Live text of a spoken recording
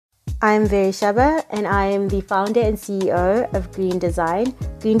I'm Vere Shaba, and I am the founder and CEO of Greendesign.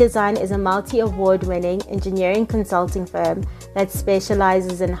 Greendesign is a multi-award-winning engineering consulting firm that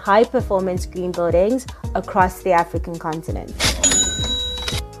specializes in high-performance green buildings across the African continent.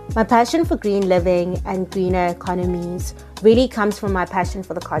 My passion for green living and greener economies really comes from my passion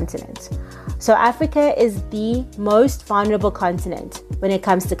for the continent. So Africa is the most vulnerable continent when it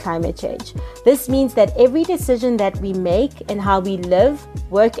comes to climate change. This means that every decision that we make and how we live,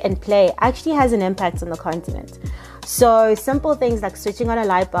 work and play actually has an impact on the continent. So simple things like switching on a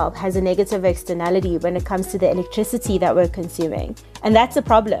light bulb has a negative externality when it comes to the electricity that we're consuming. And that's a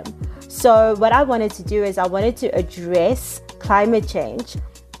problem. So what I wanted to do is I wanted to address climate change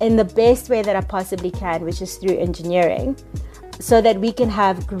in the best way that I possibly can, which is through engineering, so that we can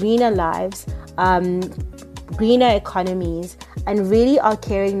have greener lives, greener economies, and really are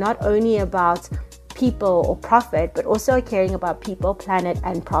caring not only about people or profit, but also are caring about people, planet,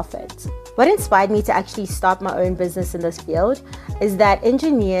 and profit. What inspired me to actually start my own business in this field is that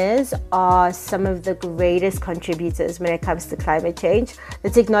engineers are some of the greatest contributors when it comes to climate change. The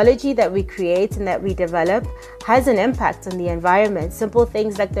technology that we create and that we develop has an impact on the environment. Simple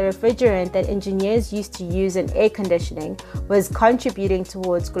things like the refrigerant that engineers used to use in air conditioning was contributing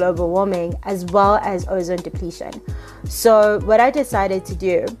towards global warming as well as ozone depletion. So what I decided to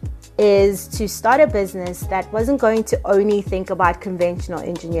do is to start a business that wasn't going to only think about conventional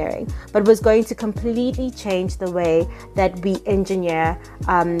engineering, but was going to completely change the way that we engineer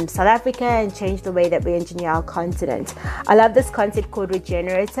South Africa and change the way that we engineer our continent. I love this concept called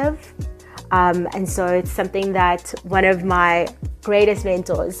regenerative. And so it's something that one of my greatest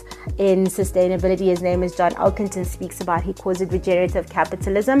mentors in sustainability, his name is John Elkington, speaks about. He calls it regenerative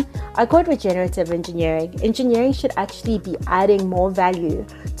capitalism. I call it regenerative engineering. Engineering should actually be adding more value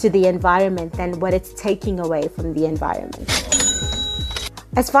to the environment than what it's taking away from the environment.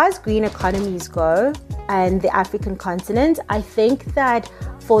 As far as green economies go and the African continent, I think that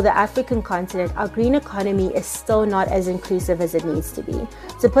for the African continent, our green economy is still not as inclusive as it needs to be.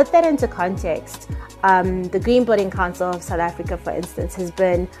 To put that into context, the Green Building Council of South Africa, for instance, has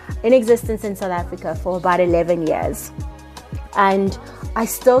been in existence in South Africa for about 11 years. And I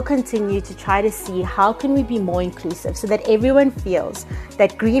still continue to try to see how can we be more inclusive so that everyone feels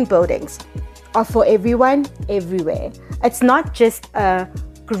that green buildings are for everyone, everywhere. It's not just a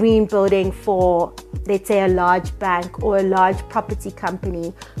green building for, let's say, a large bank or a large property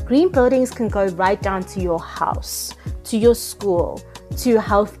company. Green buildings can go right down to your house, to your school, to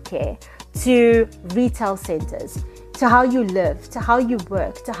healthcare, to retail centers, to how you live, to how you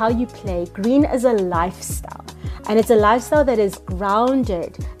work, to how you play. Green is a lifestyle, and it's a lifestyle that is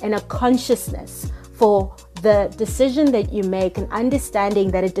grounded in a consciousness for the decision that you make, and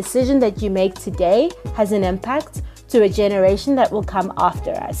understanding that a decision that you make today has an impact to a generation that will come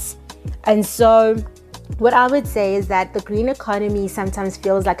after us. And so what I would say is that the green economy sometimes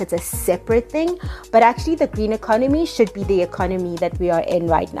feels like it's a separate thing, but actually the green economy should be the economy that we are in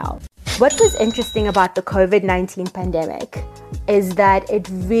right now. What was interesting about the COVID-19 pandemic is that it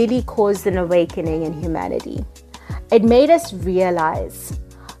really caused an awakening in humanity. It made us realize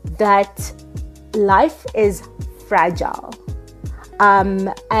that life is fragile.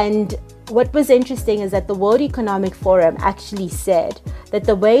 And what was interesting is that the World Economic Forum actually said that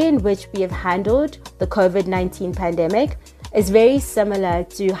the way in which we have handled the COVID-19 pandemic is very similar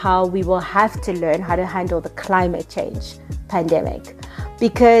to how we will have to learn how to handle the climate change pandemic.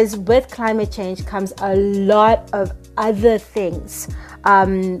 Because with climate change comes a lot of other things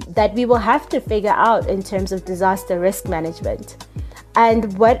that we will have to figure out in terms of disaster risk management.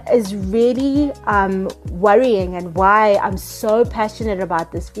 And what is really worrying, and why I'm so passionate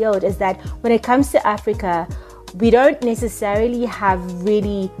about this field, is that when it comes to Africa, we don't necessarily have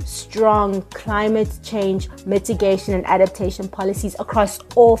really strong climate change mitigation and adaptation policies across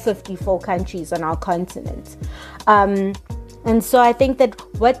all 54 countries on our continent. And so I think that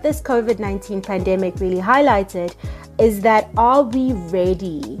what this COVID-19 pandemic really highlighted is that, are we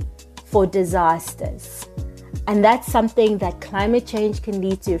ready for disasters? And that's something that climate change can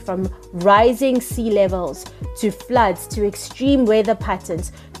lead to, from rising sea levels to floods to extreme weather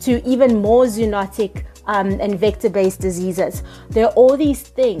patterns to even more zoonotic and vector-based diseases. There are all these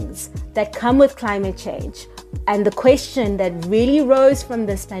things that come with climate change. And the question that really rose from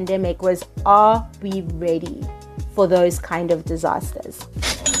this pandemic was, are we ready for those kind of disasters?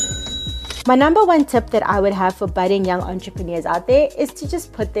 My number one tip that I would have for budding young entrepreneurs out there is to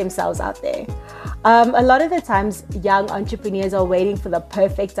just put themselves out there. A lot of the times, young entrepreneurs are waiting for the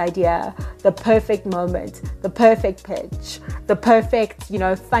perfect idea, the perfect moment, the perfect pitch, the perfect,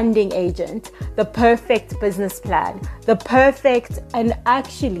 funding agent, the perfect business plan, and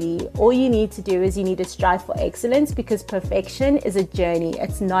actually, all you need to do is you need to strive for excellence, because perfection is a journey.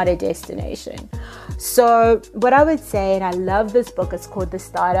 It's not a destination. So what I would say, and I love this book, it's called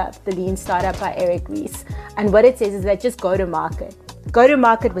The Lean Startup by Eric Ries. And what it says is that just go to market. Go to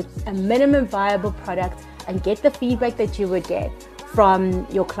market with a minimum viable product and get the feedback that you would get from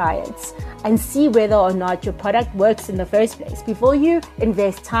your clients and see whether or not your product works in the first place. Before you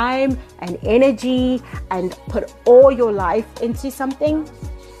invest time and energy and put all your life into something,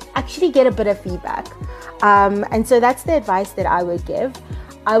 actually get a bit of feedback. And so that's the advice that I would give.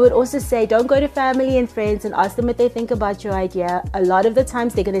 I would also say, don't go to family and friends and ask them what they think about your idea. A lot of the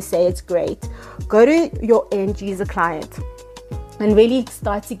times they're going to say it's great. Go to your end user client and really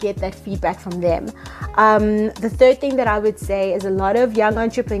start to get that feedback from them. The third thing that I would say is a lot of young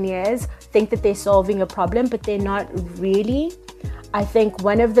entrepreneurs think that they're solving a problem, but they're not really. I think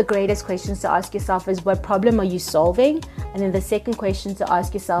one of the greatest questions to ask yourself is, what problem are you solving? And then the second question to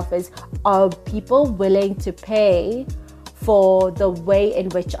ask yourself is, are people willing to pay for the way in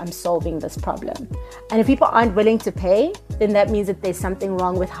which I'm solving this problem? And if people aren't willing to pay, then that means that there's something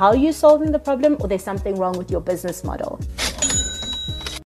wrong with how you're solving the problem, or there's something wrong with your business model.